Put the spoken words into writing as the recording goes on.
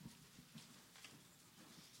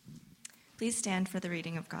Please stand for the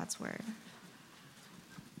reading of God's word.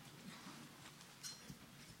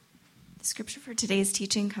 The scripture for today's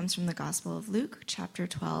teaching comes from the Gospel of Luke, chapter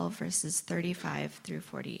 12, verses 35 through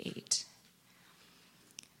 48.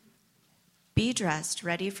 Be dressed,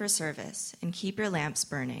 ready for service, and keep your lamps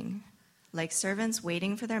burning, like servants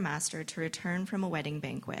waiting for their master to return from a wedding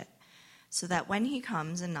banquet, so that when he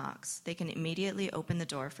comes and knocks, they can immediately open the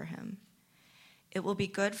door for him. It will be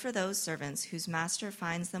good for those servants whose master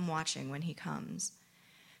finds them watching when he comes.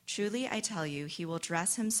 Truly, I tell you, he will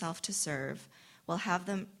dress himself to serve, will have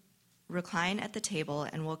them recline at the table,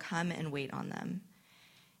 and will come and wait on them.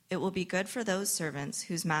 It will be good for those servants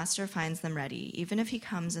whose master finds them ready, even if he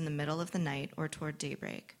comes in the middle of the night or toward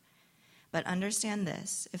daybreak. But understand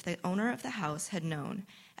this, if the owner of the house had known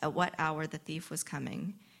at what hour the thief was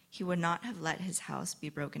coming, he would not have let his house be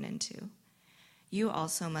broken into. You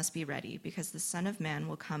also must be ready, because the Son of Man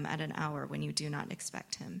will come at an hour when you do not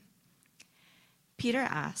expect him. Peter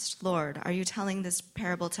asked, Lord, are you telling this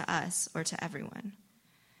parable to us or to everyone?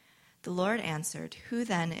 The Lord answered, Who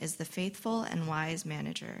then is the faithful and wise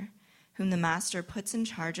manager, whom the master puts in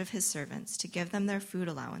charge of his servants to give them their food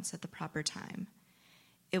allowance at the proper time?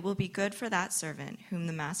 It will be good for that servant whom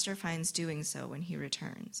the master finds doing so when he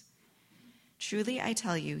returns. Truly, I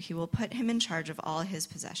tell you, he will put him in charge of all his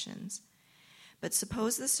possessions. But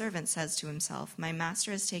suppose the servant says to himself, My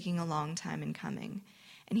master is taking a long time in coming,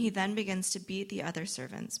 and he then begins to beat the other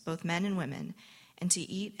servants, both men and women, and to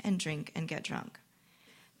eat and drink and get drunk.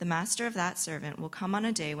 The master of that servant will come on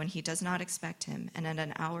a day when he does not expect him, and at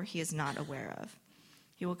an hour he is not aware of.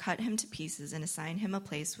 He will cut him to pieces and assign him a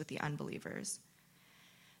place with the unbelievers.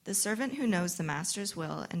 The servant who knows the master's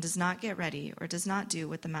will and does not get ready or does not do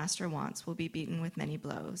what the master wants will be beaten with many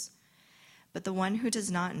blows. But the one who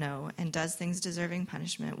does not know and does things deserving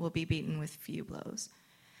punishment will be beaten with few blows.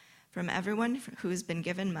 From everyone who has been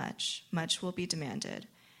given much, much will be demanded,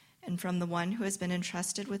 and from the one who has been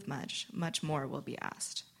entrusted with much, much more will be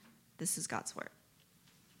asked. This is God's word.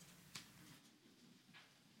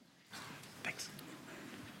 Thanks.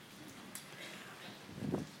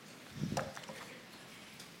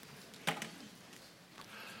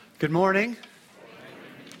 Good morning.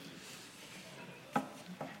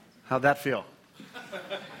 How'd that feel?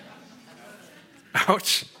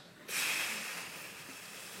 Ouch.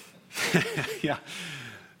 Yeah.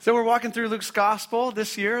 So we're walking through Luke's gospel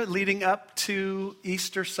this year, leading up to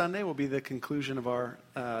Easter Sunday will be the conclusion of our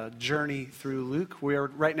journey through Luke. We are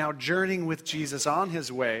right now journeying with Jesus on his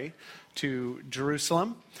way to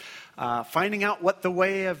Jerusalem, finding out what the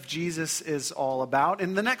way of Jesus is all about.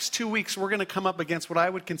 In the next 2 weeks, we're going to come up against what I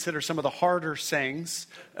would consider some of the harder sayings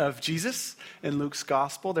of Jesus in Luke's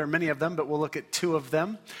gospel. There are many of them, but we'll look at 2 of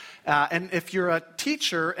them. And if you're a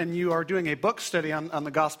teacher and you are doing a book study on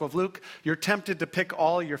the Gospel of Luke, you're tempted to pick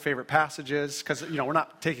all your favorite passages because, we're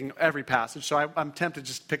not taking every passage. So I'm tempted to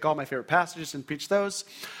just pick all my favorite passages and preach those.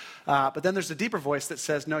 But then there's a deeper voice that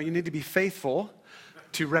says, no, you need to be faithful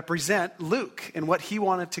to represent Luke and what he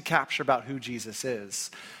wanted to capture about who Jesus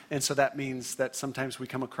is. And so that means that sometimes we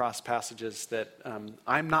come across passages that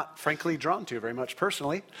I'm not, frankly, drawn to very much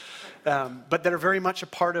personally, but that are very much a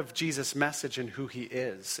part of Jesus' message and who he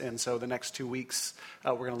is. And so the next 2 weeks,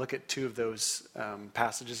 we're going to look at 2 of those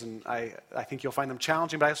passages, and I think you'll find them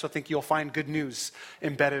challenging, but I also think you'll find good news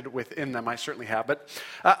embedded within them. I certainly have. But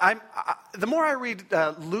the more I read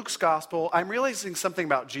Luke's gospel, I'm realizing something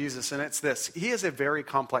about Jesus, and it's this. He is a very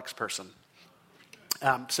complex person,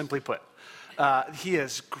 simply put. He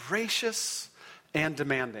is gracious and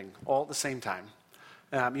demanding all at the same time.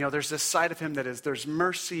 There's this side of him there's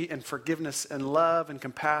mercy and forgiveness and love and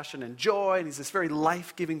compassion and joy, and he's this very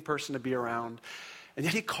life-giving person to be around. And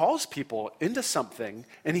yet he calls people into something,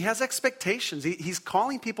 and he has expectations. He's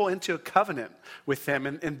calling people into a covenant with him,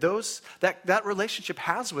 and that relationship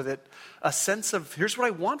has with it a sense of, here's what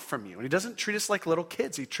I want from you. And he doesn't treat us like little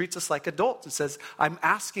kids. He treats us like adults and says, I'm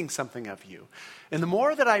asking something of you. And the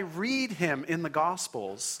more that I read him in the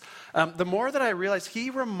Gospels, the more that I realize he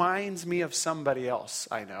reminds me of somebody else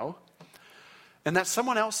I know. And that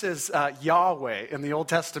someone else is Yahweh in the Old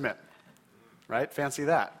Testament. Right? Fancy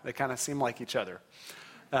that. They kind of seem like each other.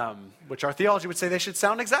 Which our theology would say they should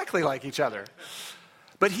sound exactly like each other.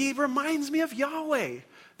 But he reminds me of Yahweh,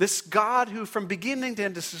 this God who from beginning to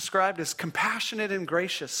end is described as compassionate and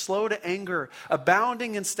gracious, slow to anger,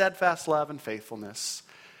 abounding in steadfast love and faithfulness.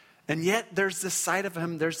 And yet there's this side of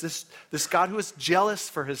him, there's this God who is jealous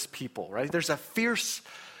for his people, right? There's a fierce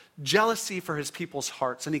jealousy for his people's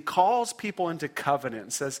hearts. And he calls people into covenant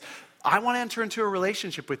and says, I want to enter into a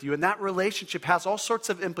relationship with you, and that relationship has all sorts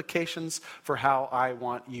of implications for how I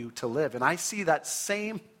want you to live. And I see that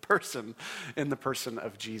same person in the person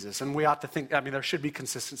of Jesus. And we ought to think, there should be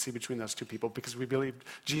consistency between those two people because we believe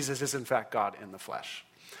Jesus is in fact God in the flesh.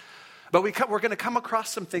 But we're going to come across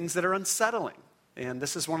some things that are unsettling. And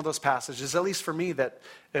this is one of those passages, at least for me, that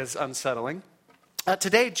is unsettling.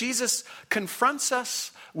 Today, Jesus confronts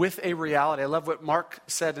us with a reality. I love what Mark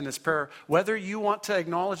said in his prayer, whether you want to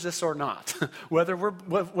acknowledge this or not, whether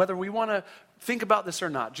we want to think about this or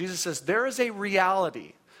not. Jesus says, there is a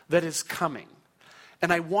reality that is coming,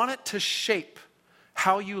 and I want it to shape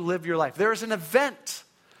how you live your life. There is an event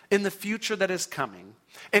in the future that is coming,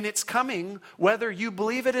 and it's coming whether you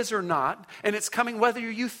believe it is or not, and it's coming whether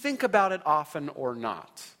you think about it often or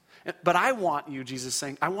not. But I want you, Jesus is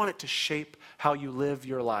saying, I want it to shape how you live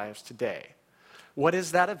your lives today. What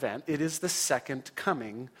is that event? It is the second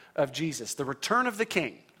coming of Jesus, the return of the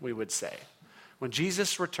King, we would say. When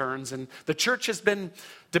Jesus returns, and the church has been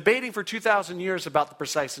debating for 2,000 years about the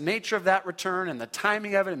precise nature of that return and the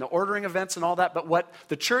timing of it and the ordering of events and all that, but what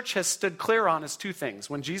the church has stood clear on is two things.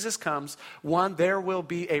 When Jesus comes, one, there will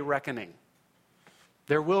be a reckoning.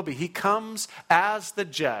 There will be. He comes as the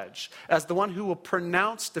judge, as the one who will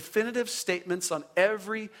pronounce definitive statements on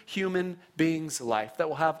every human being's life that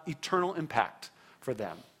will have eternal impact for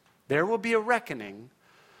them. There will be a reckoning,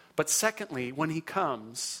 but secondly, when he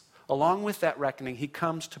comes, along with that reckoning, he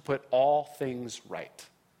comes to put all things right,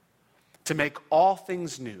 to make all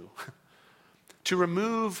things new, to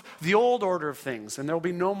remove the old order of things, and there will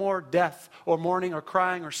be no more death or mourning or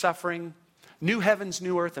crying or suffering, new heavens,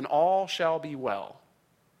 new earth, and all shall be well.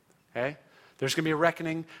 Okay? There's going to be a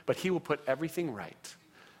reckoning, but he will put everything right.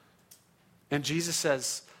 And Jesus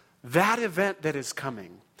says, that event that is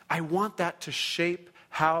coming, I want that to shape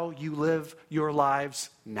how you live your lives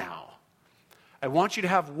now. I want you to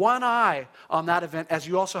have one eye on that event as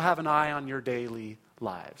you also have an eye on your daily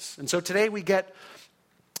lives. And so today we get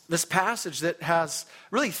this passage that has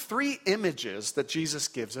really three images that Jesus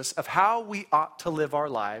gives us of how we ought to live our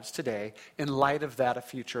lives today in light of that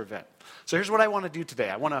future event. So here's what I want to do today.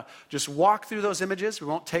 I want to just walk through those images. We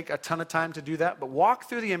won't take a ton of time to do that, but walk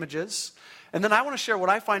through the images. And then I want to share what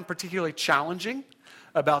I find particularly challenging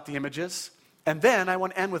about the images. And then I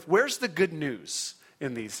want to end with where's the good news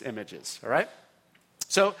in these images, all right?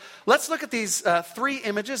 So let's look at these three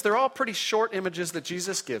images. They're all pretty short images that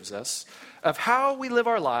Jesus gives us of how we live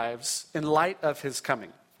our lives in light of his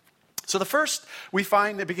coming. So the first we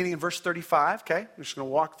find beginning in verse 35, okay? I'm just going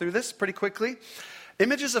to walk through this pretty quickly.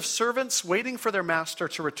 Images of servants waiting for their master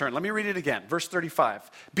to return. Let me read it again. Verse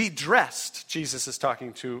 35. Be dressed, Jesus is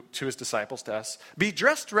talking to his disciples, to us. Be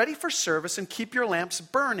dressed ready for service and keep your lamps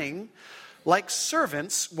burning like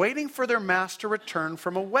servants waiting for their master to return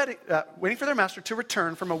from a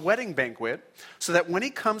wedding banquet, so that when he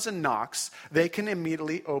comes and knocks, they can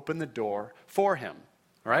immediately open the door for him.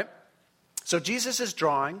 All right? So Jesus is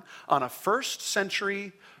drawing on a first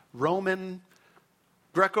century Greco-Roman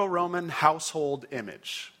household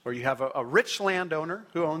image, where you have a rich landowner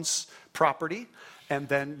who owns property, and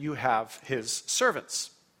then you have his servants.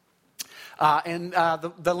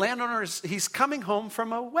 The landowner, he's coming home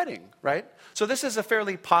from a wedding, right? So this is a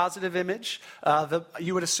fairly positive image.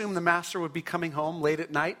 You would assume the master would be coming home late at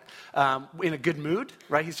night in a good mood,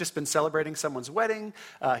 right? He's just been celebrating someone's wedding.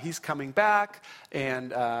 He's coming back,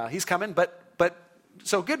 and he's coming.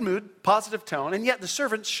 So good mood, positive tone, and yet the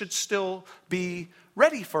servants should still be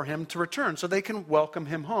ready for him to return so they can welcome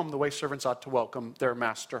him home the way servants ought to welcome their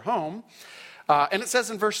master home. And it says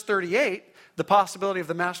in verse 38, the possibility of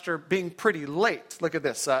the master being pretty late. Look at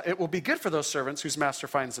this. It will be good for those servants whose master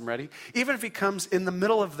finds them ready, even if he comes in the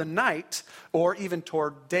middle of the night or even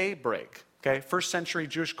toward daybreak. Okay, first century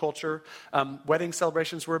Jewish culture, wedding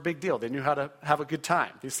celebrations were a big deal. They knew how to have a good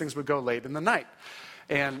time. These things would go late in the night.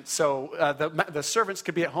 And so the servants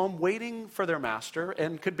could be at home waiting for their master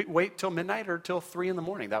and could wait till midnight or till 3 in the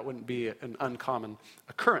morning. That wouldn't be an uncommon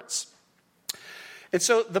occurrence. And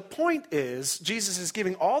so the point is, Jesus is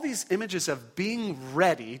giving all these images of being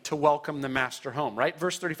ready to welcome the master home, right?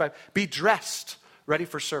 Verse 35, be dressed, ready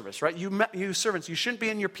for service, right? You servants, you shouldn't be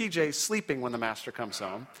in your PJs sleeping when the master comes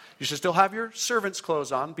home. You should still have your servant's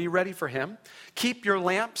clothes on. Be ready for him. Keep your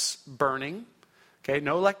lamps burning. Okay,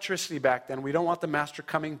 no electricity back then. We don't want the master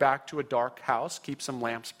coming back to a dark house. Keep some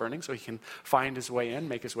lamps burning so he can find his way in,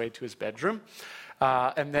 make his way to his bedroom.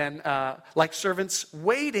 And then, like servants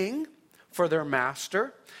waiting for their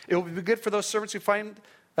master, it will be good for those servants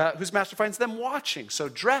whose master finds them watching. So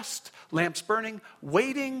dressed, lamps burning,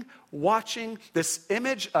 waiting, watching, this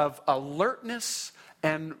image of alertness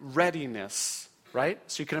and readiness, right?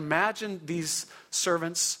 So you can imagine these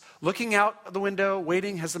servants looking out the window,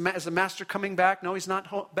 waiting. Is the master coming back? No, he's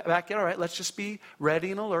not back yet. All right, let's just be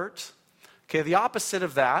ready and alert. Okay, the opposite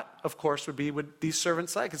of that, of course, would be what these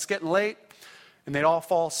servants like. It's getting late, and they'd all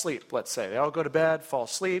fall asleep, let's say. They all go to bed, fall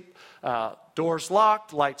asleep, doors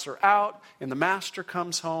locked, lights are out, and the master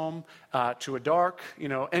comes home to a dark,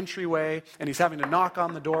 entryway, and he's having to knock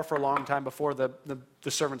on the door for a long time before the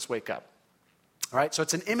servants wake up. All right, so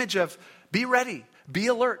it's an image of be ready, be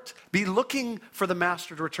alert, be looking for the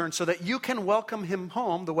master to return so that you can welcome him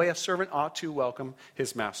home the way a servant ought to welcome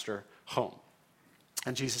his master home.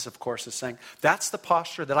 And Jesus, of course, is saying, that's the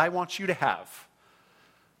posture that I want you to have.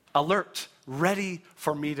 Alert, ready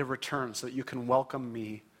for me to return so that you can welcome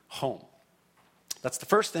me home. That's the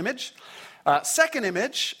first image. Second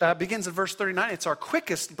image begins in verse 39. It's our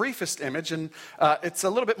quickest, briefest image, and it's a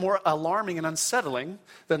little bit more alarming and unsettling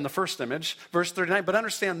than the first image. Verse 39, but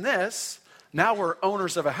understand this, now we're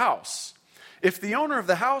owners of a house. If the owner of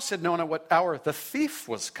the house had known at what hour the thief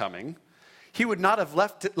was coming, he would not have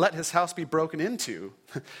let his house be broken into.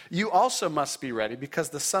 You also must be ready, because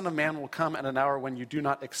the Son of Man will come at an hour when you do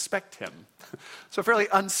not expect him. So a fairly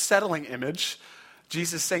unsettling image.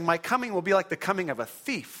 Jesus saying, my coming will be like the coming of a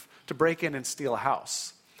thief to break in and steal a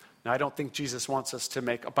house. Now, I don't think Jesus wants us to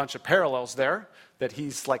make a bunch of parallels there, that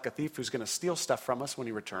he's like a thief who's going to steal stuff from us when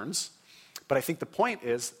he returns. But I think the point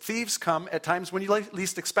is, thieves come at times when you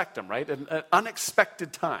least expect them, right? An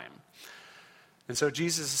unexpected time. And so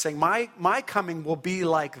Jesus is saying, my coming will be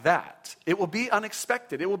like that. It will be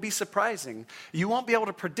unexpected. It will be surprising. You won't be able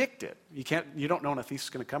to predict it. You don't know when a thief's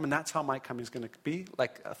going to come, and that's how my coming is going to be,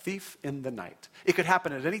 like a thief in the night. It could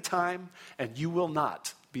happen at any time, and you will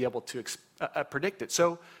not be able to predict it.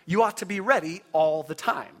 So you ought to be ready all the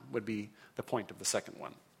time, would be the point of the second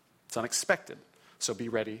one. It's unexpected, so be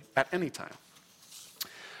ready at any time.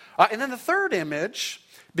 And then the third image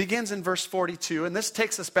begins in verse 42, and this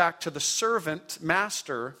takes us back to the servant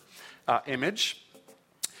master image.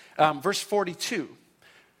 Verse 42.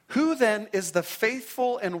 Who then is the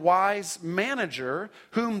faithful and wise manager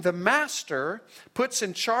whom the master puts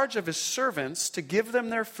in charge of his servants to give them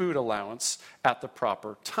their food allowance at the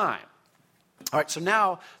proper time? All right, so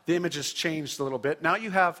now the image has changed a little bit. Now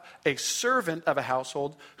you have a servant of a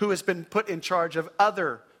household who has been put in charge of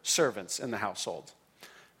other servants in the household.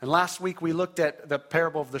 And last week we looked at the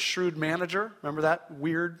parable of the shrewd manager. Remember that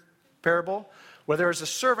weird parable? Where there is a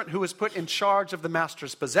servant who is put in charge of the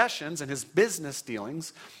master's possessions and his business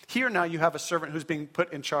dealings. Here now you have a servant who's being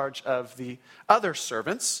put in charge of the other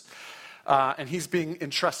servants. And he's being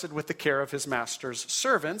entrusted with the care of his master's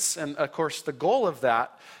servants. And of course, the goal of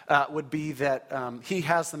that would be that he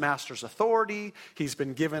has the master's authority. He's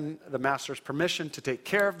been given the master's permission to take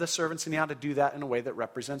care of the servants, and he ought to do that in a way that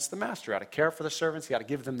represents the master. He ought to care for the servants. He ought to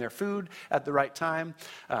give them their food at the right time,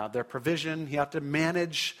 their provision. He ought to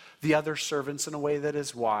manage the other servants in a way that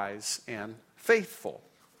is wise and faithful.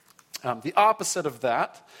 The opposite of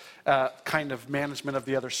that kind of management of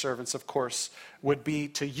the other servants, of course, would be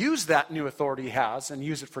to use that new authority he has and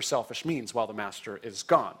use it for selfish means while the master is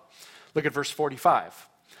gone. Look at verse 45.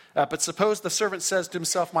 But suppose the servant says to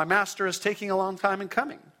himself, my master is taking a long time in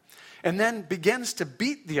coming, and then begins to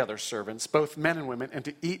beat the other servants, both men and women, and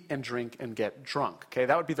to eat and drink and get drunk. Okay,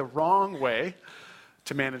 that would be the wrong way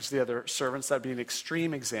to manage the other servants. That would be an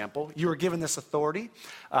extreme example. You were given this authority,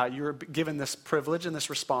 you were given this privilege and this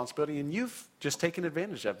responsibility, and you've just taken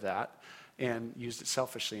advantage of that and used it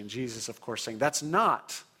selfishly. And Jesus, of course, saying that's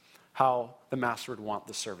not how the master would want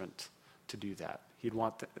the servant to do that. He'd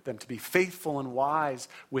want them to be faithful and wise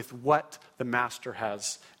with what the master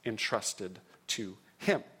has entrusted to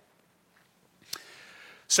him.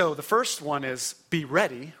 So the first one is be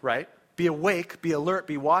ready, right? Be awake, be alert,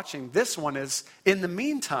 be watching. This one is, in the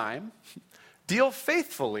meantime, deal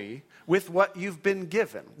faithfully with what you've been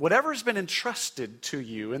given. Whatever's been entrusted to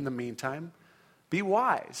you in the meantime, be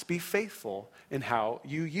wise, be faithful in how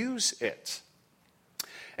you use it.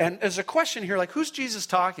 And there's a question here, like, who's Jesus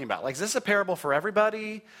talking about? Like, is this a parable for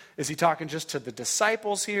everybody? Is he talking just to the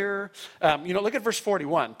disciples here? Look at verse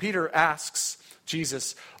 41. Peter asks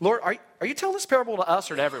Jesus, Lord, are you telling this parable to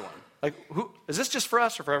us or to everyone? Like, who is this just for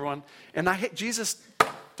us or for everyone? And Jesus,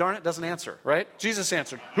 darn it, doesn't answer, right? Jesus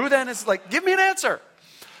answered. Who then is like, give me an answer.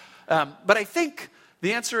 But I think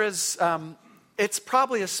the answer is it's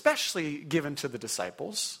probably especially given to the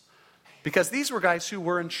disciples, because these were guys who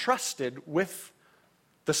were entrusted with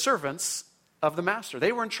the servants of the master.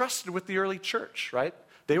 They were entrusted with the early church, right?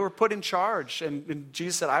 They were put in charge, and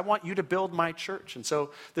Jesus said, I want you to build my church. And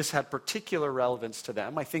so this had particular relevance to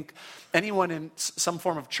them. I think anyone in some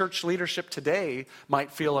form of church leadership today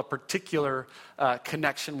might feel a particular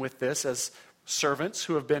connection with this as servants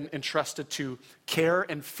who have been entrusted to care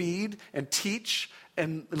and feed and teach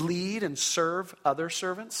and lead and serve other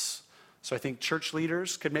servants. So I think church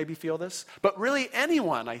leaders could maybe feel this. But really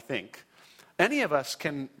anyone, I think, any of us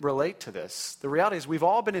can relate to this. The reality is we've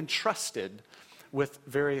all been entrusted with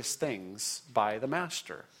various things by the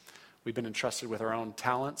master. We've been entrusted with our own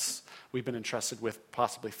talents. We've been entrusted with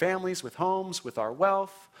possibly families, with homes, with our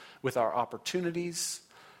wealth, with our opportunities.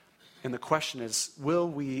 And the question is, will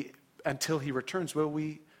we, until he returns, will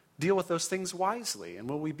we deal with those things wisely? And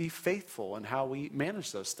will we be faithful in how we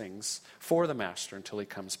manage those things for the master until he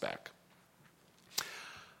comes back?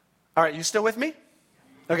 All right, you still with me?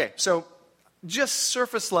 Okay, so just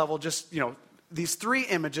surface level, just, these three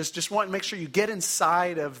images, just want to make sure you get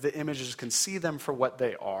inside of the images, can see them for what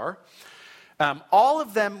they are. All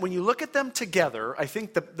of them, when you look at them together, I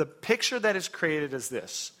think the picture that is created is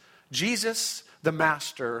this. Jesus, the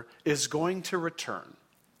master, is going to return.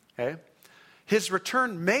 Okay? His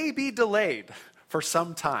return may be delayed for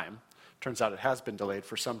some time. Turns out it has been delayed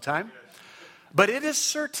for some time. But it is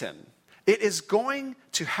certain. It is going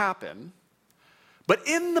to happen. But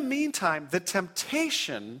in the meantime, the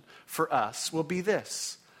temptation for us will be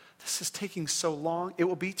this. This is taking so long. It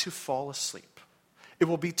will be to fall asleep. It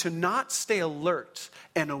will be to not stay alert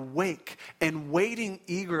and awake and waiting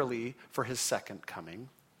eagerly for his second coming.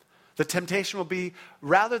 The temptation will be,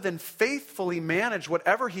 rather than faithfully manage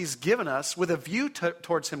whatever he's given us with a view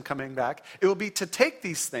towards him coming back, it will be to take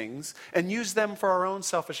these things and use them for our own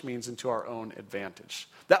selfish means and to our own advantage.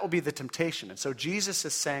 That will be the temptation. And so Jesus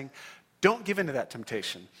is saying, don't give in to that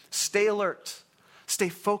temptation. Stay alert. Stay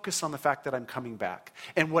focused on the fact that I'm coming back.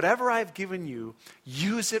 And whatever I've given you,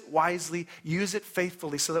 use it wisely, use it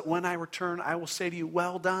faithfully, so that when I return, I will say to you,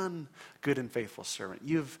 well done, good and faithful servant.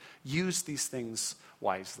 You've used these things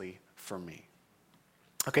wisely for me.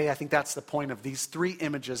 Okay, I think that's the point of these three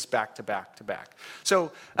images back to back to back.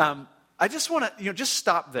 So I just want to, just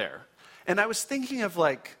stop there. And I was thinking of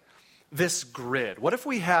this grid. What if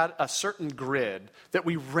we had a certain grid that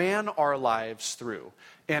we ran our lives through?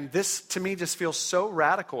 And this, to me, just feels so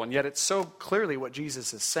radical, and yet it's so clearly what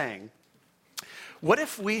Jesus is saying. What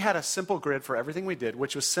if we had a simple grid for everything we did,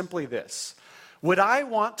 which was simply this? Would I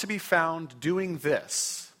want to be found doing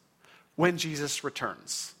this when Jesus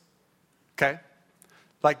returns? Okay?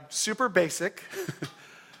 Super basic,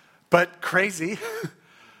 but crazy.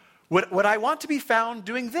 Would I want to be found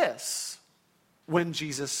doing this when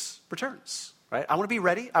Jesus returns? Right? I want to be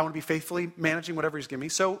ready. I want to be faithfully managing whatever he's given me.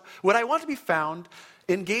 So would I want to be found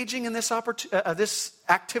engaging in this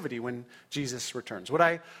activity when Jesus returns? Would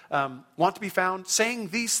I want to be found saying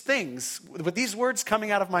these things, with these words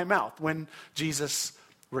coming out of my mouth when Jesus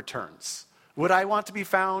returns? Would I want to be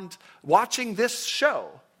found watching this show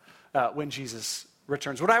when Jesus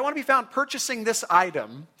returns? Would I want to be found purchasing this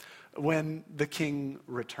item when the king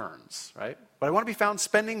returns, right? But I want to be found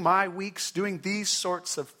spending my weeks doing these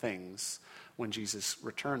sorts of things when Jesus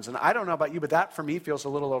returns. And I don't know about you, but that for me feels a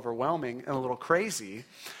little overwhelming and a little crazy.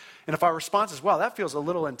 And if our response is, well, that feels a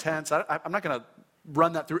little intense, I'm not going to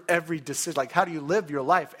run that through every decision. How do you live your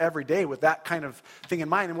life every day with that kind of thing in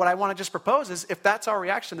mind? And what I want to just propose is, if that's our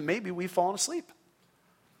reaction, then maybe we've fallen asleep.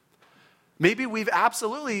 Maybe we've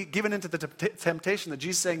absolutely given into the temptation that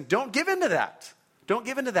Jesus is saying, don't give into that. Don't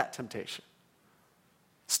give into that temptation.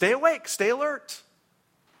 Stay awake, stay alert.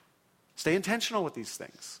 Stay intentional with these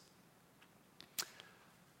things.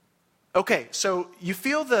 Okay, so you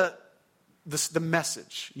feel the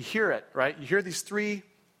message. You hear it, right? You hear these three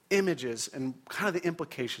images and kind of the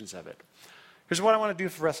implications of it. Here's what I want to do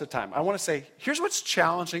for the rest of the time. I want to say, here's what's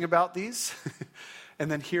challenging about these,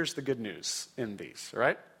 and then here's the good news in these, all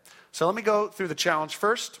right? So let me go through the challenge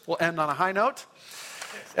first. We'll end on a high note.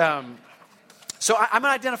 So I'm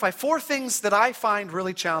going to identify 4 things that I find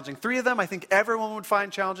really challenging. 3 of them I think everyone would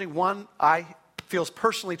find challenging. 1 feels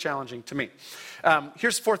personally challenging to me.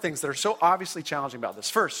 Here's 4 things that are so obviously challenging about this.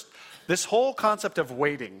 First, this whole concept of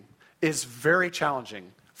waiting is very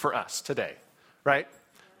challenging for us today, right?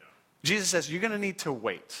 Yeah. Jesus says you're going to need to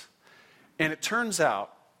wait. And it turns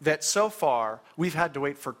out that so far we've had to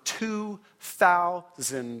wait for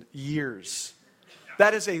 2,000 years.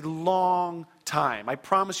 That is a long time. I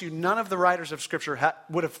promise you, none of the writers of Scripture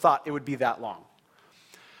would have thought it would be that long.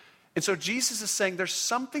 And so Jesus is saying there's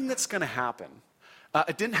something that's going to happen.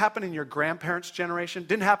 It didn't happen in your grandparents' generation.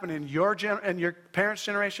 Didn't happen in your parents'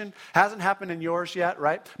 generation. Hasn't happened in yours yet,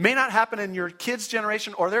 right? May not happen in your kids'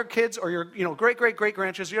 generation or their kids or your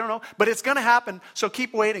great-great-great-grandchildren. You don't know. But it's going to happen, so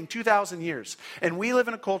keep waiting 2,000 years. And we live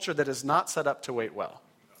in a culture that is not set up to wait well.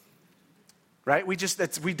 Right? We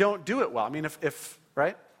don't do it well. I mean, if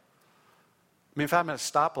right? I mean, if I'm at a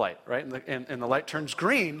stoplight, right, and the light turns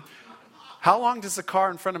green, how long does the car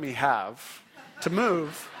in front of me have to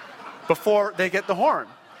move before they get the horn?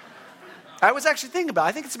 I was actually thinking about it.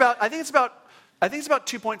 I think it's about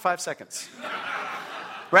 2.5 seconds.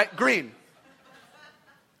 Right? Green.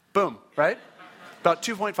 Boom, right? About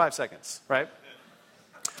 2.5 seconds, right?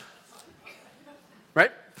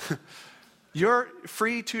 Right? Your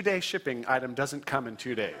free 2-day shipping item doesn't come in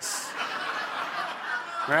 2 days.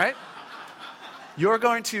 Right? You're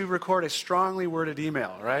going to record a strongly worded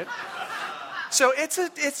email, right? So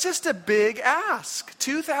it's just a big ask.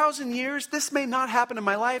 2,000 years, this may not happen in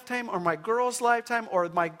my lifetime or my girl's lifetime or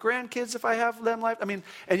my grandkids if I have them life. I mean,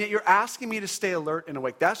 and yet you're asking me to stay alert and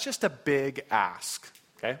awake. That's just a big ask,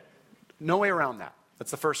 okay? No way around that.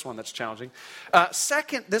 That's the first one that's challenging.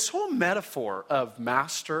 Second, this whole metaphor of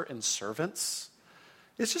master and servants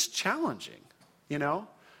is just challenging, you know?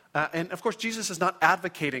 And of course, Jesus is not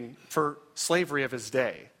advocating for slavery of his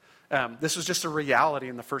day. This was just a reality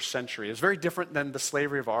in the first century. It was very different than the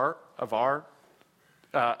slavery of our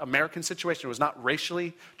American situation. It was not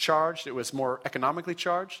racially charged. It was more economically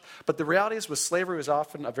charged. But the reality is, with slavery, was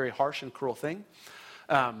often a very harsh and cruel thing.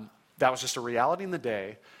 That was just a reality in the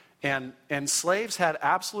day. And slaves had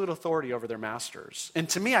absolute authority over their masters. And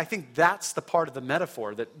to me, I think that's the part of the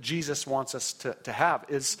metaphor that Jesus wants us to have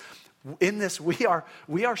is, in this, we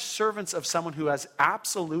are servants of someone who has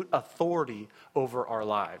absolute authority over our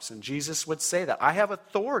lives. And Jesus would say that. I have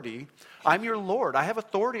authority. I'm your Lord. I have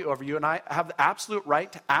authority over you, and I have the absolute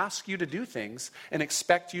right to ask you to do things and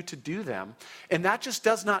expect you to do them. And that just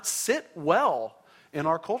does not sit well in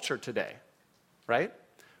our culture today, right?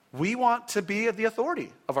 We want to be the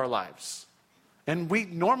authority of our lives. And we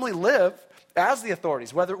normally live as the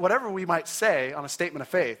authorities, whatever we might say on a statement of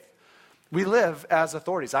faith. We live as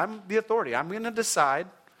authorities. I'm the authority. I'm going to decide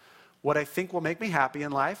what I think will make me happy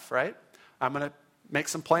in life, right? I'm going to make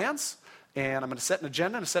some plans, and I'm going to set an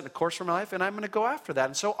agenda and set a course for my life, and I'm going to go after that.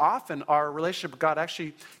 And so often our relationship with God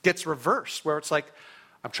actually gets reversed, where it's like,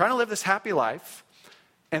 I'm trying to live this happy life,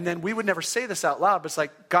 and then we would never say this out loud, but it's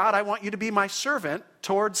like, God, I want you to be my servant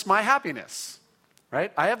towards my happiness,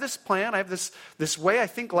 right? I have this plan. I have this way I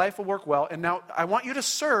think life will work well, and now I want you to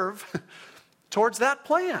serve towards that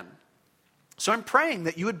plan. So I'm praying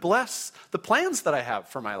that you would bless the plans that I have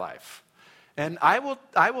for my life. And I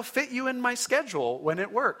will fit you in my schedule when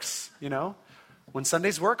it works, you know. When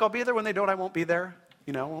Sundays work, I'll be there. When they don't, I won't be there.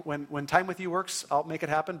 You know, when time with you works, I'll make it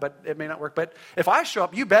happen, but it may not work. But if I show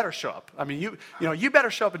up, you better show up. I mean, you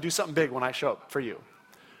better show up and do something big when I show up for you.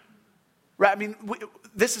 Right? I mean,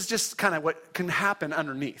 this is just kind of what can happen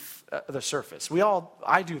underneath the surface.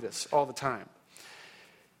 I do this all the time.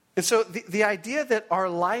 And so the idea that our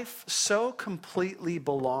life so completely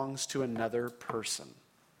belongs to another person,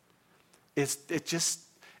 it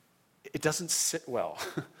doesn't sit well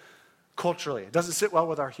culturally. It doesn't sit well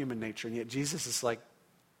with our human nature. And yet Jesus is like,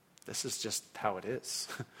 this is just how it is.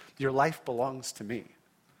 Your life belongs to me.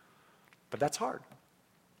 But that's hard.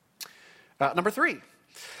 Number 3,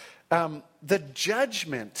 the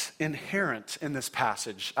judgment inherent in this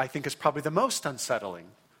passage, I think, is probably the most unsettling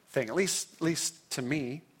thing, at least to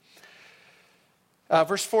me.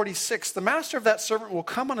 Verse 46, the master of that servant will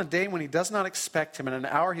come on a day when he does not expect him, and an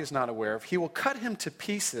hour he is not aware of. He will cut him to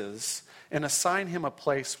pieces and assign him a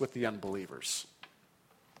place with the unbelievers.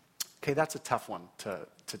 Okay, that's a tough one to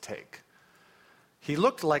take. He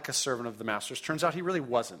looked like a servant of the master's. Turns out he really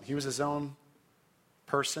wasn't. He was his own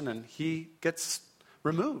person, and he gets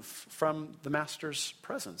removed from the master's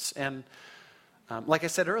presence. And like I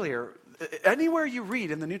said earlier, anywhere you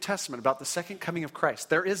read in the New Testament about the second coming of Christ,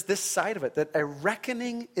 there is this side of it, that a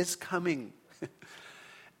reckoning is coming.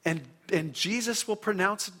 and Jesus will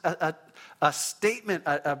pronounce a statement,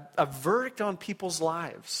 a verdict on people's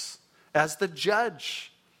lives as the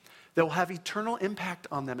judge that will have eternal impact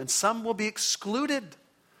on them. And some will be excluded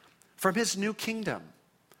from his new kingdom.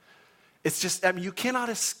 It's just, I mean, you cannot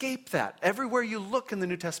escape that. Everywhere you look in the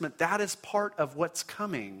New Testament, that is part of what's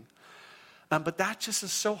coming. But that just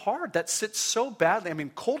is so hard. That sits so badly. I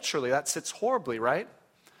mean, culturally, that sits horribly, right?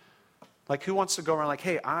 Like, who wants to go around like,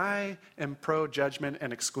 hey, I am pro-judgment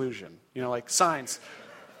and exclusion. You know, like signs.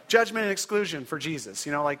 Judgment and exclusion for Jesus.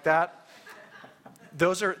 You know, like that.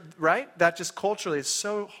 Those are, right? That just culturally is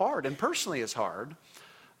so hard, and personally is hard.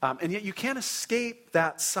 And yet you can't escape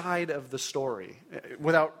that side of the story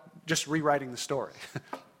without just rewriting the story,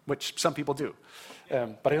 which some people do.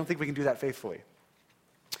 But I don't think we can do that faithfully.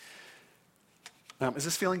 Is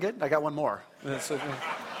this feeling good? I got one more.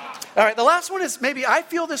 All right, the last one is, maybe I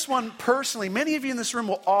feel this one personally. Many of you in this room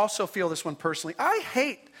will also feel this one personally. I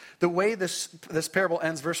hate the way this parable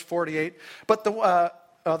ends, verse 48. But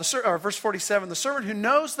verse 47, the servant who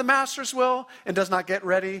knows the master's will and does not get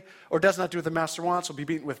ready or does not do what the master wants will be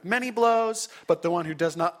beaten with many blows. But the one who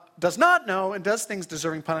does does not know and does things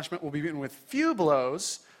deserving punishment will be beaten with few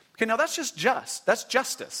blows. Okay, now that's just just. That's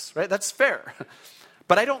justice, right? That's fair.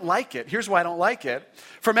 But I don't like it. Here's why I don't like it.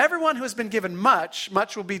 From everyone who has been given much,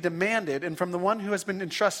 much will be demanded, and from the one who has been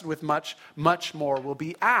entrusted with much, much more will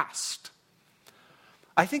be asked.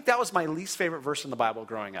 I think that was my least favorite verse in the Bible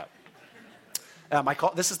growing up.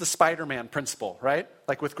 This is the Spider-Man principle, right?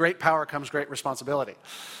 Like with great power comes great responsibility.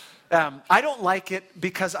 I don't like it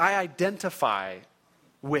because I identify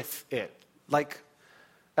with it. Like,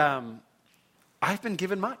 I've been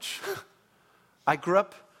given much. I grew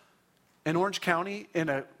up in Orange County in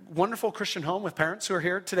a wonderful Christian home with parents who are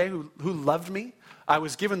here today who loved me. I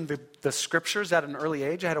was given the scriptures at an early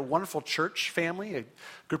age. I had a wonderful church family, a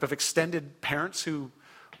group of extended parents who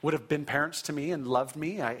would have been parents to me and loved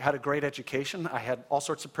me. I had a great education. I had all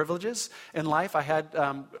sorts of privileges in life. I had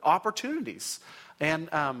opportunities. And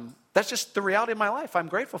that's just the reality of my life. I'm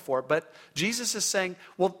grateful for it. But Jesus is saying,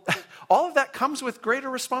 well, all of that comes with greater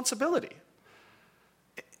responsibility.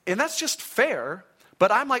 And that's just fair.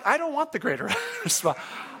 But I'm like, I don't want the greater responsibility.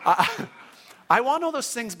 I want all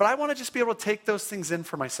those things, but I want to just be able to take those things in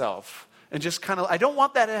for myself. And just kind of, I don't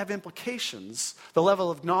want that to have implications. The level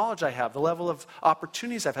of knowledge I have, the level of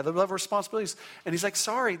opportunities I've had, the level of responsibilities. And he's like,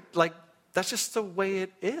 sorry, like, that's just the way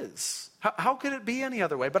it is. How could it be any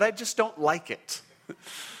other way? But I just don't like it.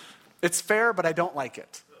 It's fair, but I don't like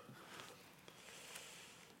it.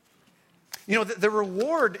 You know, the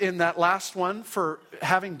reward in that last one for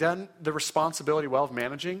having done the responsibility well of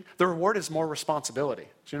managing, the reward is more responsibility.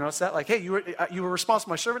 Do you notice that? Like, hey, you were responsible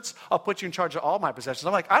for my servants, I'll put you in charge of all my possessions.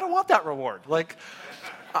 I'm like, I don't want that reward. Like,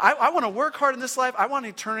 I want to work hard in this life. I want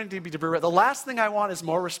eternity to be the last thing I want is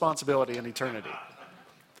more responsibility in eternity.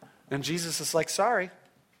 And Jesus is like, sorry,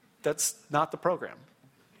 that's not the program.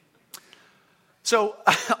 So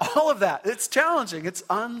all of that, it's challenging, it's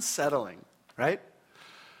unsettling, right?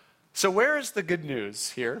 So where is the good news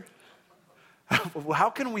here? How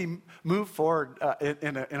can we move forward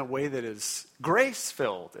in a way that is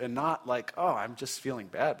grace-filled and not like, oh, I'm just feeling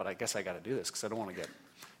bad, but I guess I got to do this because I don't want to get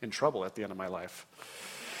in trouble at the end of my life.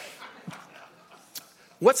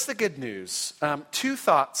 What's the good news? 2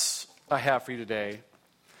 thoughts I have for you today.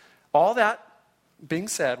 All that being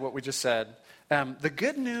said, what we just said, the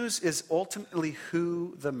good news is ultimately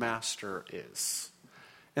who the master is.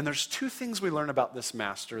 And there's 2 things we learn about this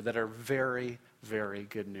master that are very, very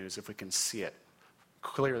good news if we can see it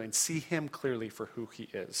clearly and see him clearly for who he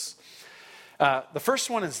is. The first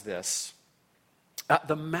one is this.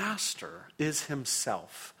 The master is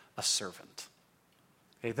himself a servant.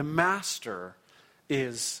 Okay, the master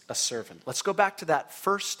is a servant. Let's go back to that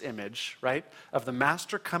first image, right, of the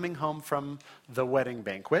master coming home from the wedding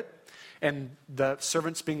banquet and the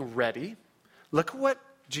servants being ready. Look at what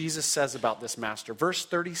Jesus says about this master. Verse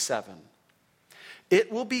 37. It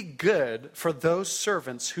will be good for those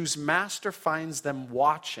servants whose master finds them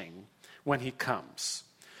watching when he comes.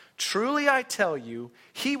 Truly I tell you,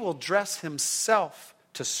 he will dress himself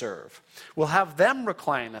to serve, will have them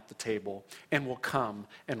recline at the table, and will come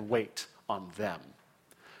and wait on them.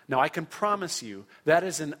 Now I can promise you that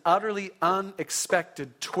is an utterly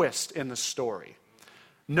unexpected twist in the story.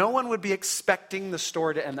 No one would be expecting the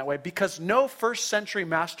story to end that way because no first century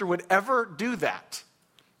master would ever do that.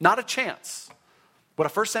 Not a chance. What a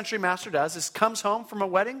first century master does is comes home from a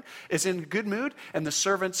wedding, is in a good mood, and the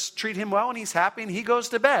servants treat him well and he's happy and he goes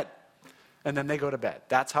to bed. And then they go to bed.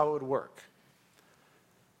 That's how it would work.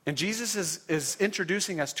 And Jesus is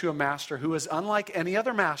introducing us to a master who is unlike any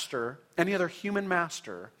other master, any other human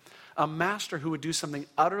master, a master who would do something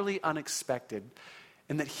utterly unexpected.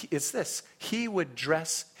 And that it's this, he would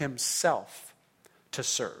dress himself to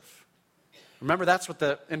serve. Remember, that's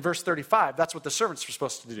what in verse 35, that's what the servants were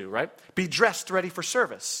supposed to do, right? Be dressed ready for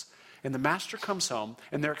service. And the master comes home,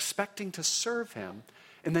 and they're expecting to serve him.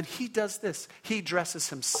 And then he does this. He dresses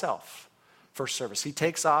himself for service. He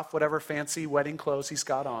takes off whatever fancy wedding clothes he's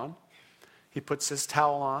got on. He puts his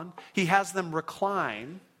towel on. He has them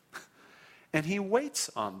recline, and he waits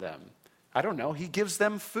on them. I don't know. He gives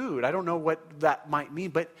them food. I don't know what that might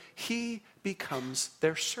mean, but he becomes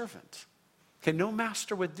their servant. Okay, no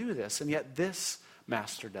master would do this, and yet this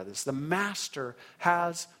master does this. The master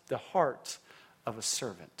has the heart of a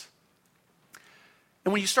servant.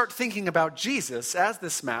 And when you start thinking about Jesus as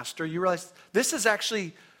this master, you realize this is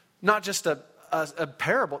actually not just a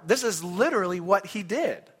parable. This is literally what he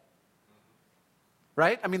did.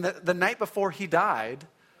 Right? I mean, the night before he died,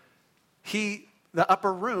 the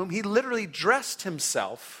upper room, he literally dressed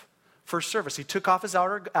himself for service. He took off his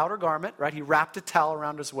outer garment, right? He wrapped a towel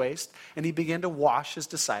around his waist, and he began to wash his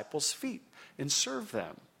disciples' feet and serve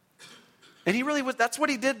them. And he really was, that's what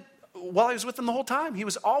he did while he was with them the whole time, he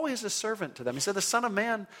was always a servant to them. He said, the Son of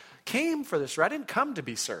Man came for this. I didn't come to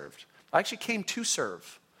be served. I actually came to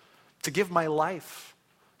serve, to give my life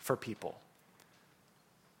for people.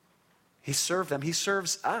 He served them. He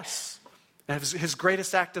serves us. And his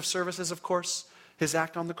greatest act of service is, of course, his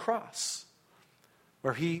act on the cross,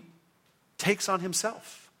 where he takes on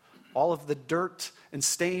himself all of the dirt and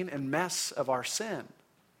stain and mess of our sin.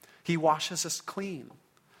 He washes us clean.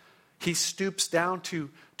 He stoops down to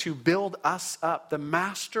build us up. The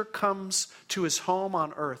master comes to his home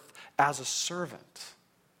on earth as a servant,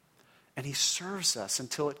 and he serves us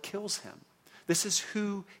until it kills him. This is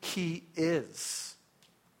who he is.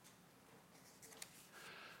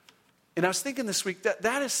 And I was thinking this week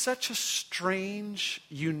that is such a strange,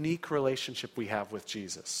 unique relationship we have with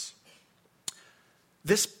Jesus.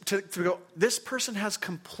 This person has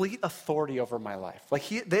complete authority over my life. Like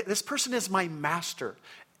this person is my master.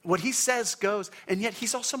 What he says goes, and yet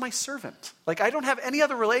he's also my servant. Like I don't have any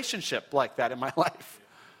other relationship like that in my life.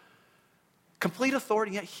 Complete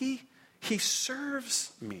authority, yet he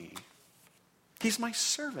serves me. He's my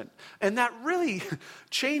servant. And that really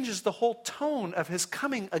changes the whole tone of his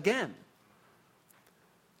coming again.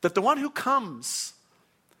 That the one who comes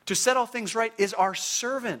to set all things right is our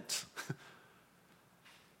servant.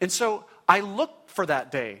 And so I look for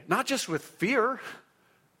that day, not just with fear,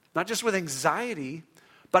 not just with anxiety,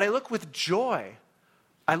 but I look with joy.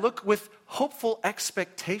 I look with hopeful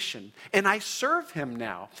expectation. And I serve him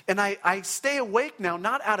now. And I stay awake now,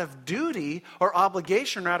 not out of duty or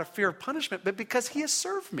obligation or out of fear of punishment, but because he has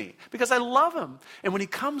served me. Because I love him. And when he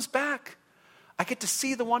comes back, I get to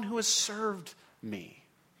see the one who has served me.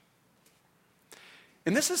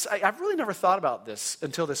 And this is, I've really never thought about this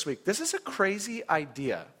until this week. This is a crazy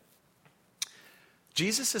idea.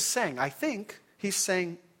 Jesus is saying, I think he's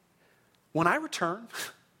saying, when I return,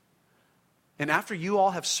 and after you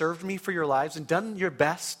all have served me for your lives and done your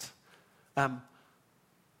best,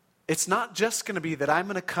 it's not just going to be that I'm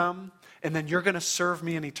going to come and then you're going to serve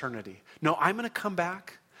me in eternity. No, I'm going to come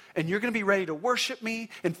back and you're going to be ready to worship me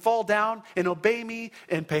and fall down and obey me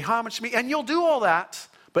and pay homage to me. And you'll do all that,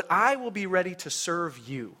 but I will be ready to serve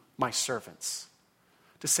you, my servants.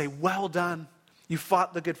 To say, well done, you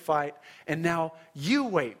fought the good fight, and now you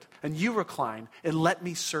wait and you recline and let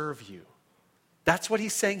me serve you. That's what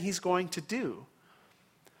he's saying he's going to do.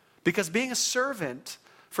 Because being a servant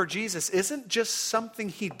for Jesus isn't just something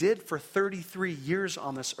he did for 33 years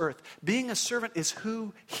on this earth. Being a servant is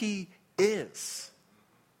who he is.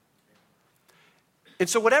 And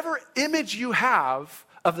so whatever image you have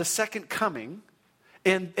of the second coming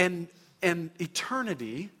and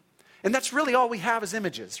eternity, and that's really all we have is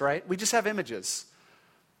images, right? We just have images.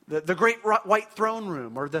 The great white throne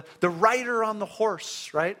room, or the rider on the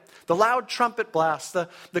horse, right? The loud trumpet blast,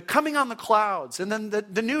 the coming on the clouds, and then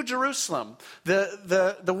the new Jerusalem,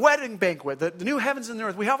 the wedding banquet, the new heavens and the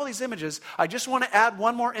earth. We have all these images. I just want to add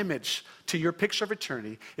one more image to your picture of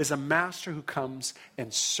eternity, is a master who comes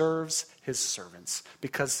and serves his servants,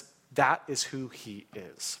 because that is who he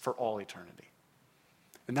is for all eternity.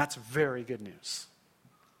 And that's very good news.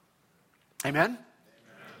 Amen?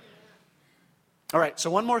 All right,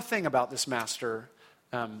 so one more thing about this master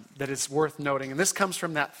that is worth noting, and this comes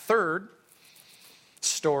from that third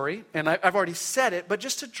story, and I've already said it, but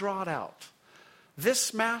just to draw it out.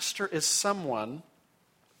 This master is someone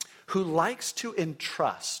who likes to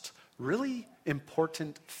entrust really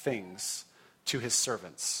important things to his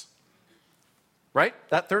servants. Right?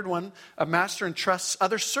 That third one, a master entrusts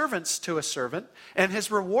other servants to a servant, and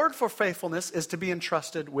his reward for faithfulness is to be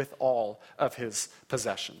entrusted with all of his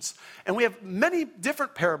possessions. And we have many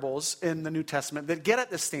different parables in the New Testament that get at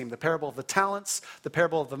this theme. The parable of the talents, the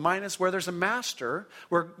parable of the minas, where there's a master,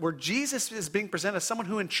 where Jesus is being presented as someone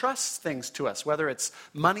who entrusts things to us, whether it's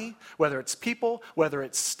money, whether it's people, whether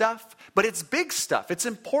it's stuff, but it's big stuff, it's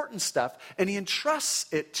important stuff, and he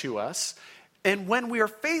entrusts it to us. And when we are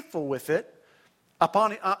faithful with it,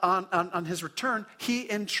 on his return, he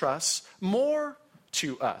entrusts more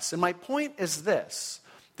to us. And my point is this.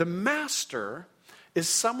 The master is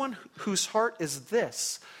someone whose heart is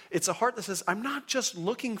this. It's a heart that says, I'm not just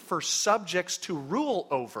looking for subjects to rule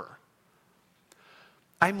over.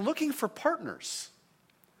 I'm looking for partners.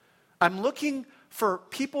 I'm looking for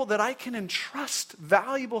people that I can entrust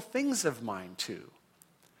valuable things of mine to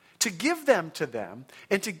give them to them,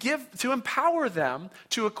 and to empower them,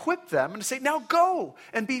 to equip them, and to say, now go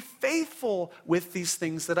and be faithful with these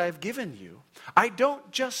things that I've given you. I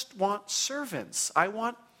don't just want servants. I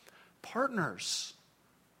want partners.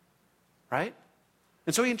 Right?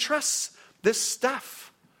 And so he entrusts this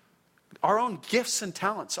stuff, our own gifts and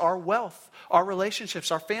talents, our wealth, our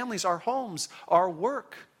relationships, our families, our homes, our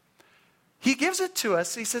work. he gives it to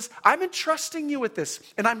us. He says, I'm entrusting you with this.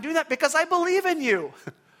 And I'm doing that because I believe in you.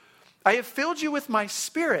 I have filled you with my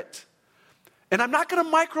Spirit. And I'm not going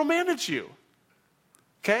to micromanage you.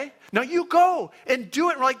 Okay? Now you go and do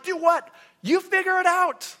it. We're like, do what? You figure it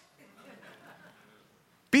out.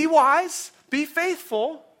 Be wise. Be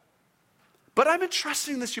faithful. But I'm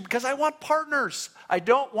entrusting this to you because I want partners. I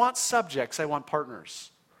don't want subjects. I want partners.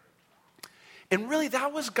 And really,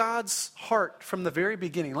 that was God's heart from the very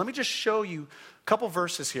beginning. Let me just show you a couple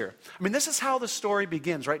verses here. I mean, this is how the story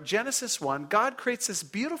begins, right? Genesis 1, God creates this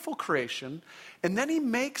beautiful creation, and then he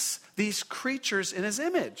makes these creatures in his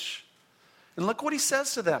image. And look what he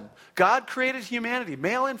says to them. God created humanity,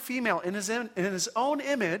 male and female, in his own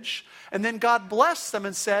image. And then God blessed them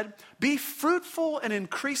and said, be fruitful and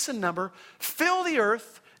increase in number, fill the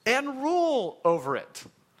earth and rule over it.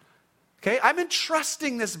 Okay, I'm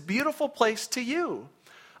entrusting this beautiful place to you.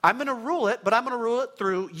 I'm going to rule it, but I'm going to rule it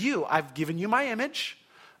through you. I've given you my image.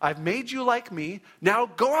 I've made you like me. Now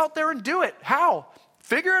go out there and do it. How?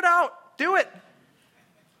 Figure it out. Do it.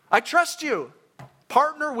 I trust you.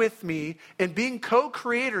 Partner with me in being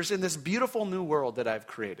co-creators in this beautiful new world that I've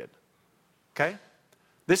created. Okay?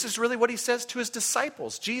 This is really what he says to his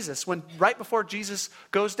disciples, Jesus, right before Jesus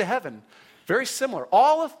goes to heaven. Very similar.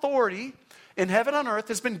 All authority in heaven and on earth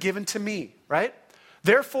has been given to me, right?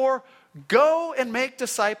 Therefore, go and make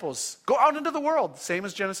disciples. Go out into the world. Same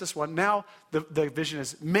as Genesis 1. Now, the vision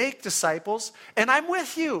is make disciples, and I'm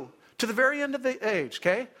with you to the very end of the age,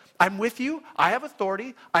 okay? I'm with you. I have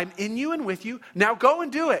authority. I'm in you and with you. Now go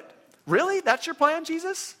and do it. Really? That's your plan,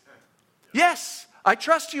 Jesus? Yes. I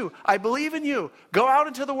trust you. I believe in you. Go out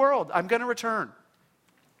into the world. I'm going to return.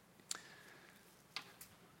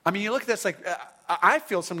 I mean, you look at this like, I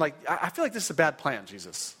feel like this is a bad plan,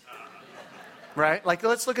 Jesus. Right? Like,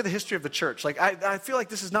 let's look at the history of the church. Like, I feel like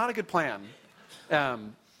this is not a good plan.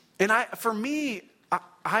 And for me,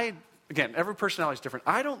 again, every personality is different.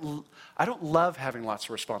 I don't love having lots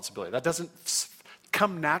of responsibility. That doesn't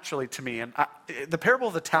come naturally to me. And the parable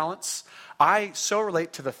of the talents, I so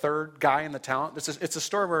relate to the third guy in the talent. It's a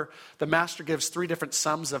story where the master gives 3 different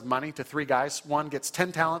sums of money to 3 guys. One gets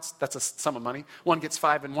 10 talents, that's a sum of money. One gets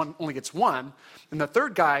 5, and one only gets 1. And the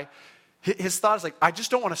third guy, his thought is like, I just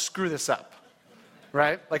don't want to screw this up.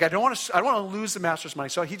 Right? Like, I don't want to lose the master's money.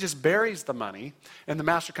 So he just buries the money, and the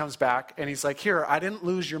master comes back, and he's like, here, I didn't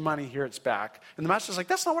lose your money, here it's back. And the master's like,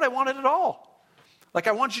 that's not what I wanted at all. Like,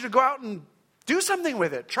 I want you to go out and do something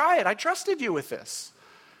with it. Try it. I trusted you with this.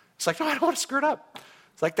 It's like, no, I don't want to screw it up.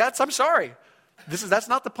 It's like, I'm sorry. That's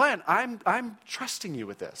not the plan. I'm trusting you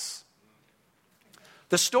with this.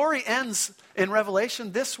 The story ends in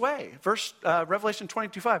Revelation this way. Revelation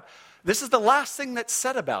 22:5. This is the last thing that's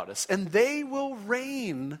said about us. And they will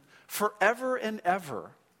reign forever and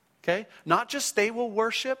ever. Okay? Not just they will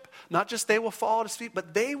worship, not just they will fall at his feet,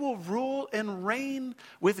 but they will rule and reign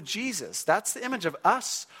with Jesus. That's the image of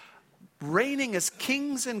us reigning as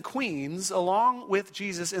kings and queens along with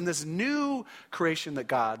Jesus in this new creation that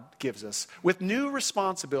God gives us with new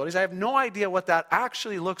responsibilities. I have no idea what that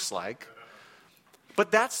actually looks like,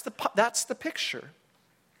 but that's the picture.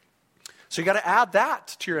 So you got to add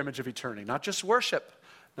that to your image of eternity, not just worship,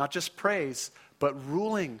 not just praise, but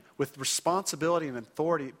ruling with responsibility and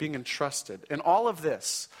authority, being entrusted. And all of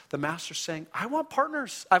this, the master's saying, I want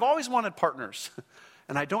partners. I've always wanted partners.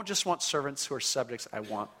 And I don't just want servants who are subjects, I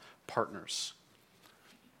want partners.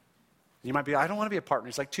 You might be, I don't want to be a partner.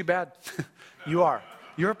 He's like, too bad. You are.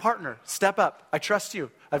 You're a partner. Step up. I trust you.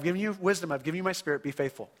 I've given you wisdom. I've given you my Spirit. Be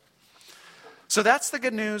faithful. So that's the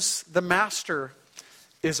good news. The master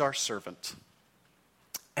is our servant.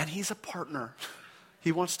 And he's a partner.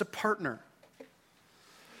 He wants to partner.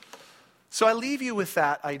 So I leave you with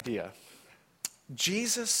that idea.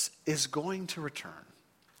 Jesus is going to return.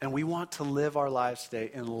 And we want to live our lives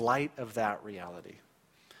today in light of that reality.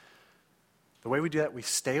 The way we do that, we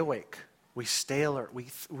stay awake. We stay alert.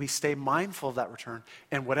 We stay mindful of that return.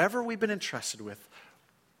 And whatever we've been entrusted with,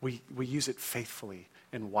 we use it faithfully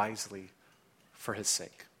and wisely for his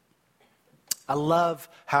sake. I love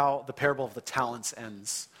how the parable of the talents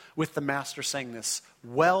ends with the master saying this,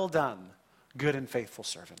 well done, good and faithful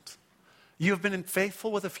servant. You have been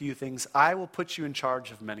faithful with a few things. I will put you in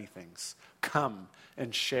charge of many things. Come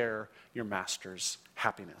and share your master's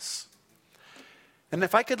happiness. And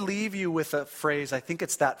if I could leave you with a phrase, I think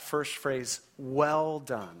it's that first phrase, well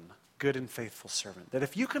done, good and faithful servant. That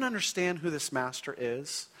if you can understand who this master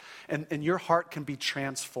is, and your heart can be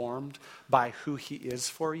transformed by who he is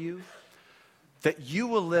for you, that you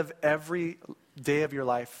will live every day of your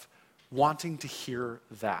life wanting to hear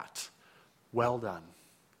that. Well done,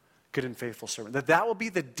 good and faithful servant. That will be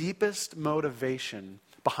the deepest motivation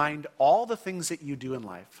behind all the things that you do in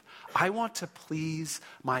life. I want to please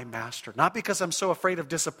my master, not because I'm so afraid of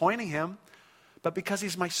disappointing him, but because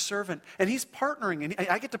he's my servant and he's partnering and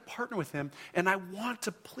I get to partner with him and I want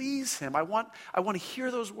to please him. I want to hear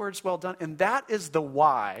those words, well done. And that is the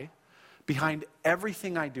why behind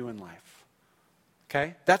everything I do in life.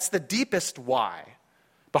 Okay? That's the deepest why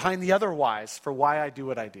behind the other whys for why I do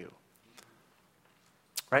what I do.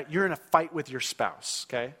 Right? You're in a fight with your spouse,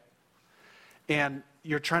 okay? And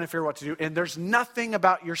you're trying to figure out what to do. And there's nothing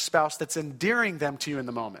about your spouse that's endearing them to you in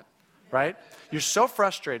the moment. Right? You're so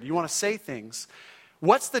frustrated. You want to say things.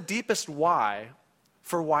 What's the deepest why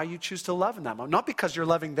for why you choose to love in that moment? Not because you're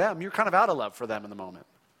loving them. You're kind of out of love for them in the moment.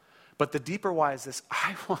 But the deeper why is this: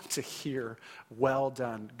 I want to hear, well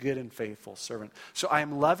done, good and faithful servant. So I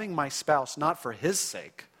am loving my spouse not for his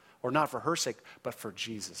sake or not for her sake, but for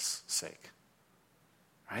Jesus' sake.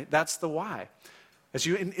 Right? That's the why. As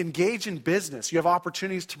you engage in business, you have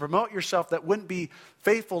opportunities to promote yourself that wouldn't be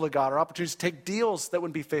faithful to God, or opportunities to take deals that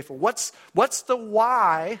wouldn't be faithful. What's the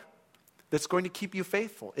why that's going to keep you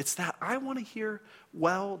faithful? It's that I want to hear,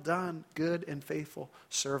 well done, good and faithful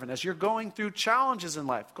servant. As you're going through challenges in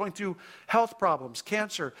life, going through health problems,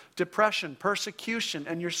 cancer, depression, persecution,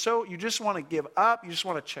 and you just want to give up, you just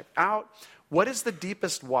want to check out, what is the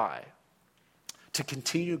deepest why to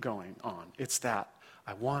continue going on? It's that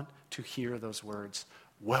I want to hear those words,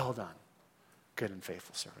 well done, good and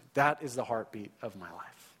faithful servant. That is the heartbeat of my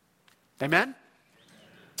life. Amen?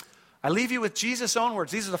 I leave you with Jesus' own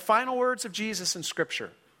words. These are the final words of Jesus in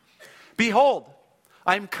Scripture. Behold,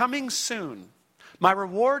 I am coming soon. My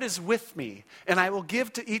reward is with me, and I will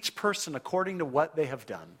give to each person according to what they have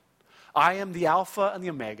done. I am the Alpha and the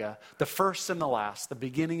Omega, the first and the last, the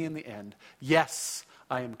beginning and the end. Yes,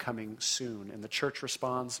 I am coming soon. And the church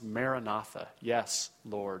responds, Maranatha. Yes,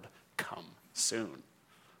 Lord, come soon.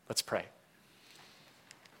 Let's pray.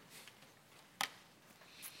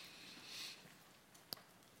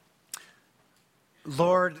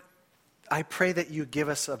 Lord, I pray that you give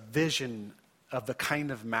us a vision of the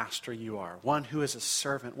kind of master you are. One who is a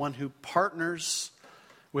servant, one who partners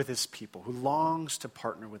with his people, who longs to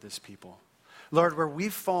partner with his people. Lord, where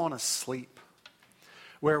we've fallen asleep,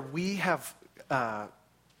 where we have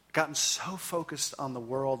gotten so focused on the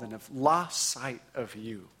world and have lost sight of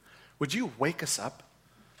you, would you wake us up?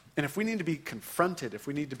 And if we need to be confronted, if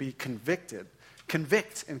we need to be convicted,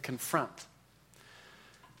 convict and confront.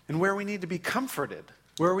 And where we need to be comforted,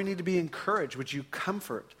 where we need to be encouraged, would you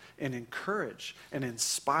comfort and encourage and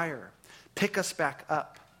inspire? Pick us back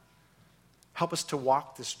up. Help us to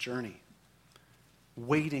walk this journey,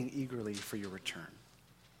 waiting eagerly for your return.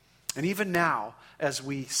 And even now, as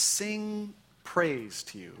we sing praise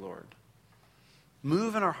to you, Lord,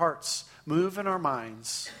 move in our hearts, move in our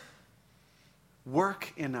minds,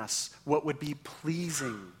 work in us what would be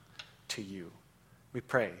pleasing to you. We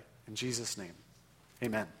pray in Jesus' name.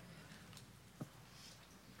 Amen.